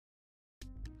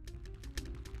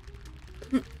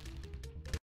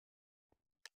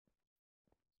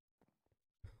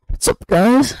What's up,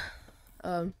 guys?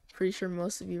 Pretty sure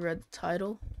most of you read the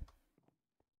title.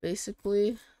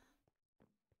 Basically,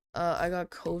 I got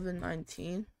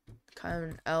COVID-19, kind of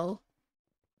an L,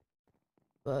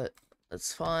 but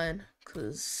that's fine,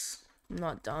 because I'm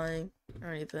not dying or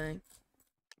anything.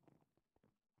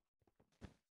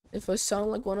 If I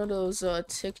sound like one of those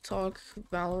TikTok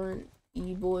Valorant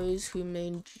e-boys who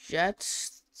made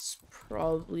jets, it's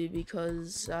probably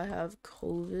because I have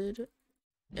COVID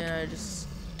and I just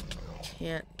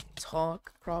can't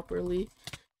talk properly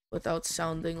without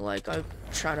sounding like I'm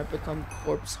trying to become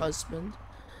corpse husband.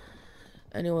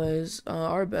 Anyways,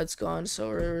 our bed's gone, so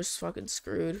we're just fucking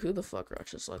screwed. Who the fuck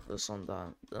rushes like this on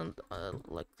that,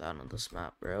 like that on this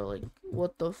map, bro? Like,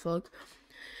 what the fuck?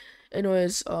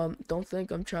 Anyways, don't think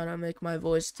I'm trying to make my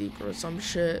voice deeper or some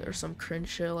shit or some cringe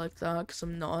shit like that, because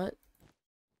I'm not.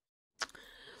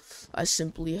 I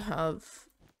simply have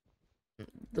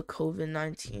the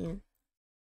COVID-19.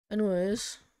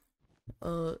 Anyways,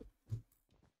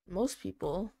 most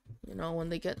people, you know, when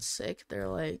they get sick, they're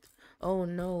like, oh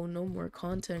no, no more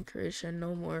content creation,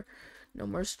 no more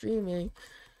streaming.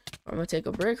 I'm gonna take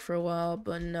a break for a while.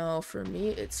 But no, for me,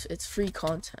 it's free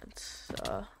content,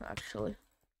 actually.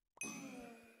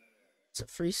 It's a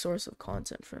free source of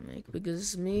content for me,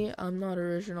 because me, I'm not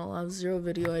original. I have 0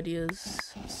 video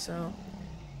ideas, so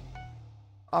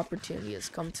opportunity has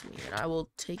come to me and I will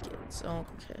take it. So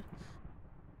okay.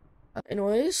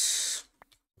 Anyways,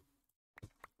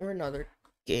 we're another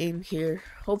game here.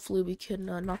 Hopefully we can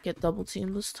not get double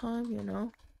teamed this time, you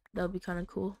know? That'd be kind of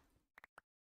cool.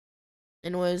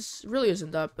 Anyways, it really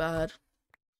isn't that bad.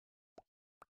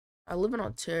 I live in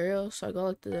Ontario, so I got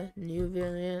like the new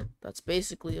variant. That's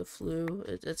basically a flu.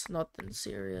 It's nothing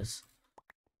serious.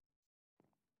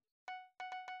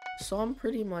 So I'm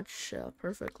pretty much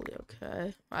perfectly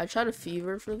okay. I tried a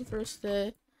fever for the first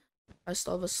day. I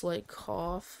still have a slight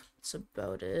cough. That's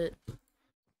about it.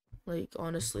 Like,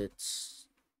 honestly, it's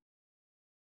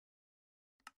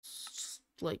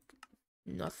like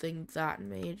nothing that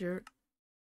major.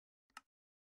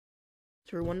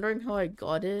 If you're wondering how I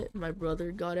got it, my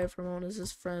brother got it from one of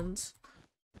his friends,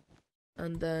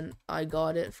 and then I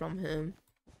got it from him.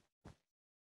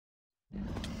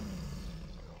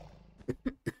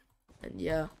 And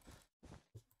yeah,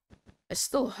 I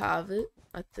still have it,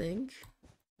 I think.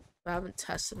 I haven't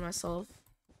tested myself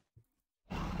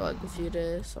for like a few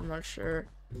days, so I'm not sure.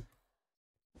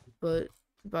 But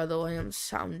by the way I'm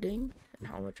sounding and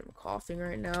how much I'm coughing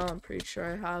right now, I'm pretty sure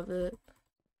I have it.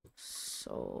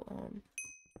 So,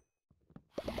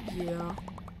 yeah.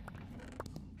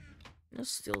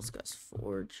 Let's steal this guy's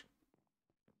forge.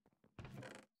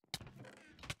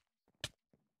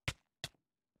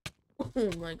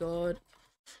 Oh my god.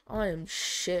 I am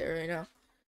shit right now.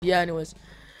 Yeah, anyways.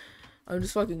 I'm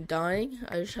just fucking dying.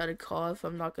 I just had a cough.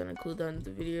 I'm not gonna include that in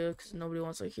the video because nobody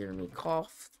wants to hear me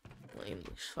cough.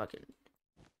 Like, fucking.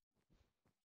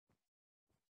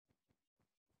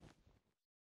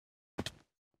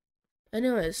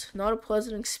 Anyways, not a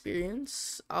pleasant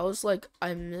experience. I was like,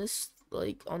 I missed,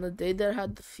 like, on the day that I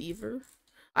had the fever.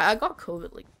 I got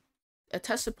COVID, like, I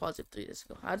tested positive 3 days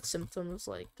ago. I had symptoms,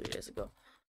 like, 3 days ago.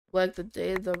 Like, the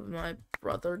day that my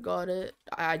brother got it,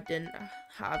 I didn't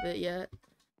have it yet.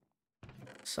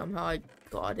 Somehow I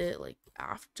got it, like,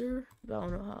 after, but I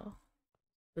don't know how.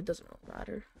 It doesn't really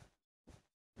matter.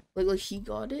 Like he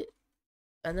got it,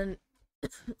 and then,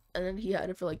 and then he had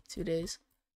it for, like, 2 days.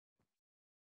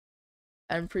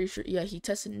 I'm pretty sure, yeah, he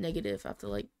tested negative after,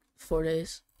 like, 4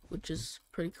 days, which is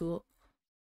pretty cool.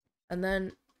 And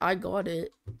then I got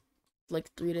it, like,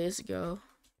 3 days ago,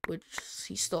 which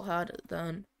he still had it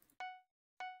then.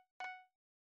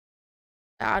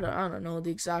 I don't know the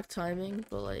exact timing,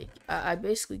 but, like, I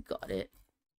basically got it,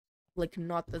 like,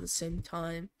 not at the same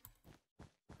time.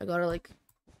 I got it, like,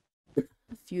 a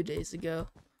few days ago.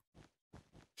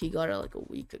 He got it, like, a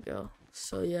week ago.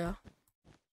 So, yeah.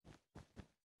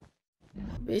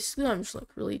 Basically, I'm just,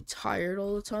 like, really tired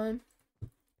all the time.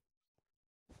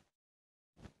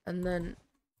 And then,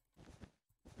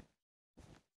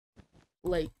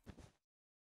 like,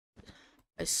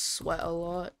 I sweat a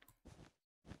lot.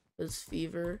 There's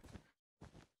fever.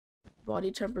 Body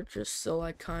temperature is still,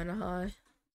 like, kind of high.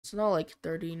 It's not, like,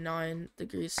 39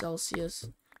 degrees Celsius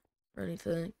or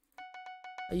anything.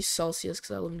 I use Celsius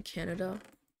because I live in Canada.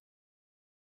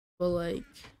 But, like,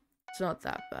 it's not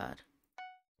that bad.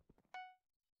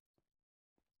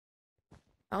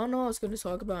 I don't know what I was going to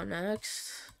talk about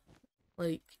next.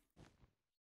 Like,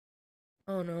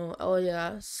 I don't know. Oh,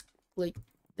 yeah. Like,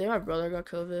 then my brother got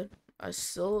COVID. I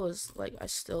still was like,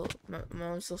 my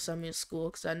mom still sent me to school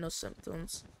because I had no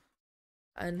symptoms.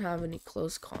 I didn't have any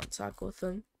close contact with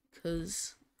him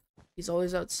because he's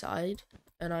always outside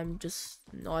and I'm just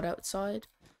not outside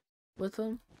with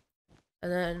him.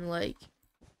 And then like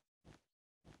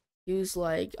he was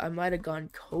like, I might have gotten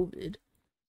COVID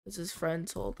because his friend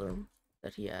told him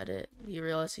that he had it. He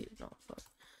realized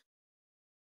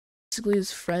basically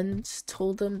his friends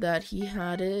told him that he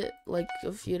had it like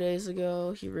a few days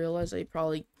ago. He realized that he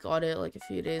probably got it like a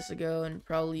few days ago and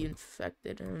probably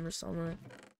infected him or something.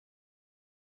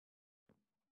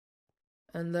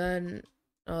 And then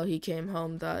he came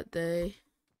home that day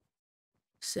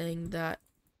saying that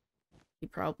he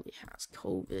probably has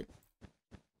COVID.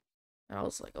 And I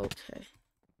was like, okay.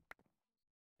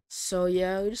 So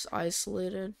yeah, we just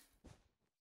isolated.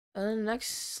 And then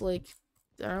next, like,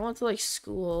 I went to like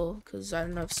school because I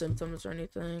didn't have symptoms or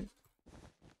anything.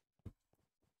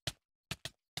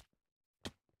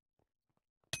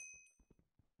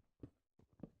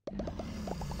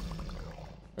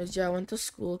 Cause yeah, I went to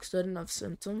school because I didn't have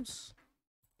symptoms.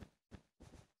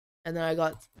 And then I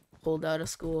got pulled out of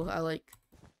school at like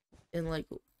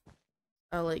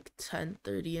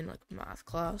 10:30 in like math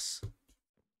class.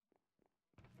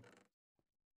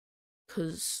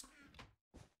 Cause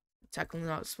technically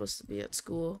not supposed to be at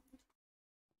school.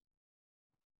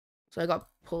 So I got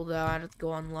pulled out. I had to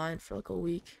go online for like a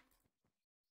week.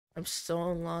 I'm still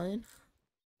online.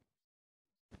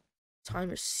 Time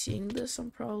you're seeing this, I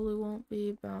probably won't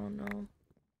be, but I don't know.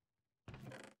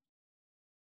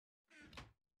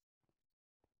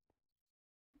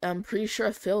 I'm pretty sure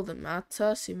I failed the math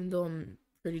test, even though I'm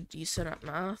pretty decent at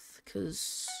math,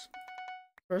 because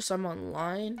first I'm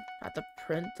online, I had to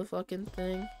print the fucking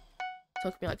thing.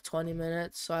 Took me like 20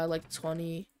 minutes, so I had like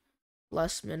 20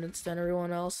 less minutes than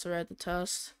everyone else to write the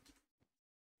test.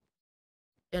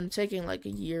 And I'm taking like a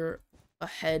year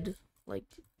ahead, like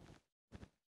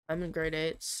I'm in grade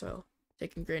 8, so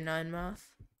taking grade 9 math.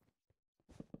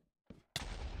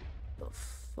 The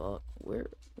fuck? Where?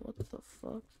 What the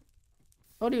fuck?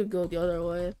 How do you go the other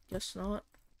way? Guess not.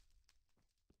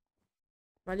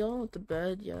 Am I the only one with the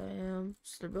bed? Yeah, I am.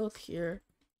 So they're both here.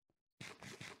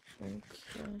 Okay.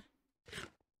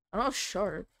 I'm not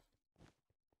sharp.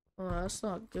 Oh, that's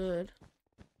not good.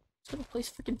 It's gonna place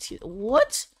freaking T.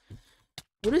 What?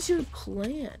 What is your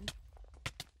plan?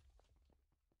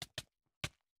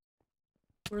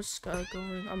 Where's Sky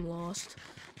going? I'm lost.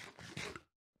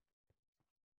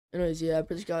 Anyways, yeah, I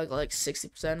pretty got like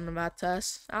 60% on the math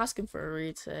test. Asking for a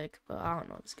retake, but I don't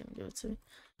know if he's gonna give it to me.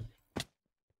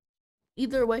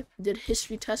 Either way, did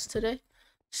history test today.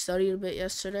 Studied a bit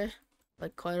yesterday.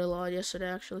 Like quite a lot yesterday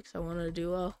actually, because I wanted to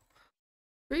do well.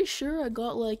 Pretty sure I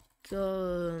got like,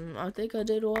 I think I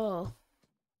did well.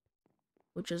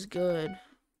 Which is good.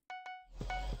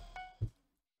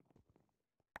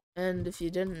 And if you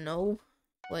didn't know,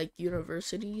 like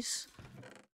universities,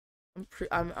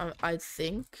 I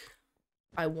think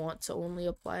I want to only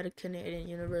apply to Canadian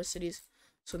universities,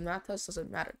 so math test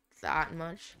doesn't matter that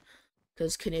much,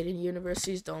 because Canadian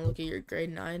universities don't look at your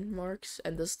grade 9 marks,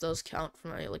 and this does count for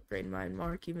my like grade 9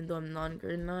 mark, even though I'm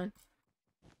non-grade 9.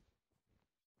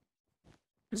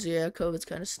 So yeah, COVID's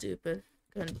kind of stupid,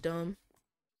 kind of dumb.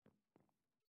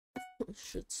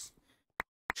 shit's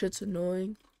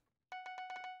annoying.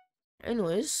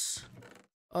 Anyways,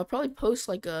 I'll probably post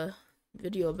like a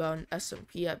video about an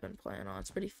SMP I've been playing on.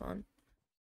 It's pretty fun.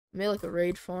 I made like a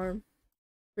raid farm.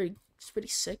 It's pretty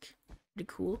sick. Pretty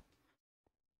cool.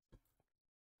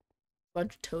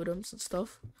 Bunch of totems and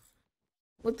stuff.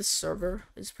 Like the server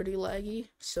is pretty laggy,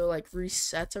 so like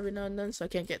resets every now and then, so I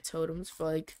can't get totems for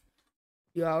like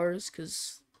a few hours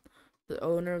because the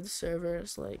owner of the server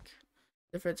is like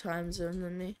different time zone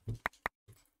than me.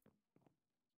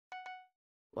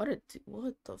 What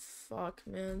the fuck,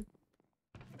 man?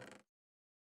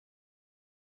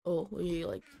 Oh, we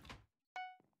like.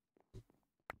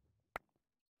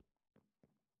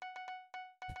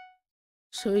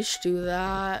 So we should do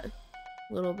that.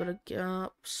 A little bit of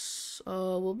gaps.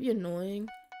 Will be annoying.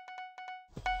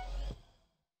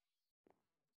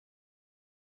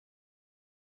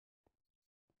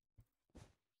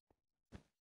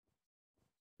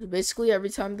 Basically, every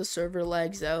time the server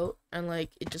lags out and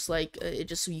like it just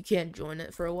you can't join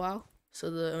it for a while, so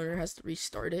the owner has to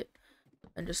restart it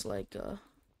and just like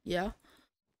yeah.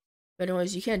 But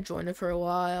anyways, you can't join it for a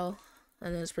while,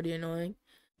 and then it's pretty annoying.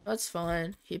 That's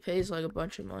fine. He pays like a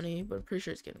bunch of money, but I'm pretty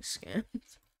sure he's getting scammed.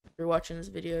 If you're watching this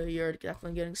video, you're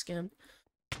definitely getting scammed.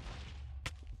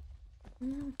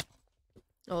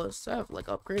 Oh, does that have like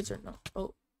upgrades or no?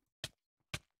 Oh,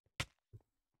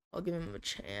 I'll give him a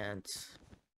chance.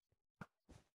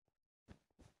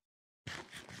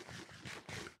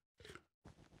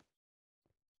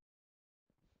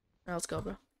 Now let's go,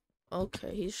 bro.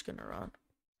 Okay, he's just gonna run.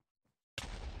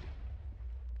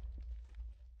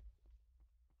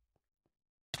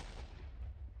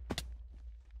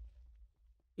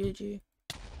 GG.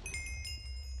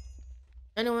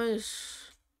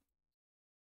 Anyways,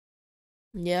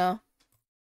 yeah.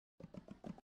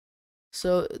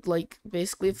 So, like,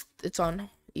 basically, if it's on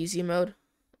easy mode,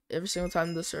 every single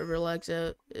time the server lags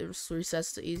out, it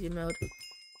resets to easy mode.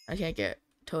 I can't get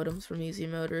totems from easy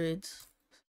mode raids.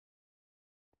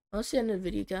 Well, that's the end of the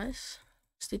video, guys.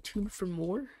 Stay tuned for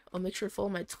more. I'll make sure to follow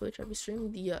my Twitch. I'll be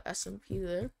streaming the SMP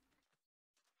there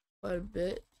quite a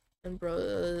bit. And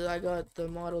bro, I got the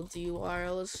Model D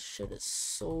wireless. Shit is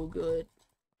so good.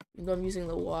 I'm using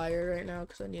the wire right now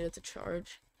because I need it to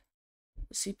charge.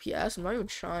 The CPS, I'm not even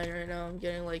trying right now. I'm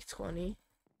getting like 20.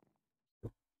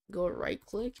 Go right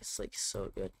click. It's like so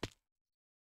good.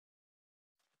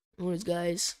 Anyways,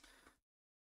 guys,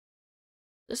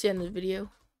 that's the end of the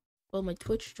video. Follow my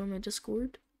Twitch, join my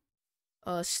Discord.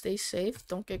 Stay safe.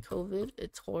 Don't get COVID.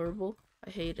 It's horrible.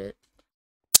 I hate it.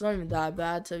 It's not even that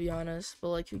bad, to be honest. But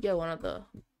like, if you get one of the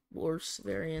worst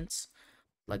variants,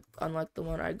 like unlike the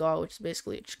one I got, which is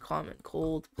basically a common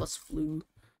cold plus flu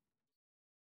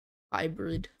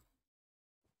hybrid.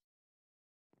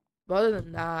 But other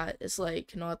than that, it's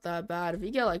like not that bad. If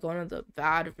you get like one of the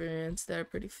bad variants, they're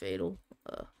pretty fatal.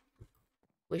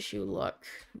 Wish you luck,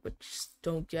 but just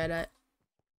don't get it,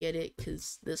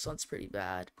 because this one's pretty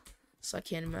bad. So I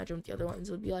can't imagine what the other ones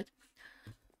would be like.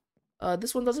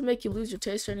 This one doesn't make you lose your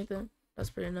taste or anything. That's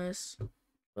pretty nice.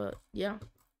 But yeah,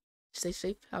 stay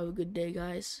safe. Have a good day,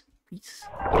 guys. Peace.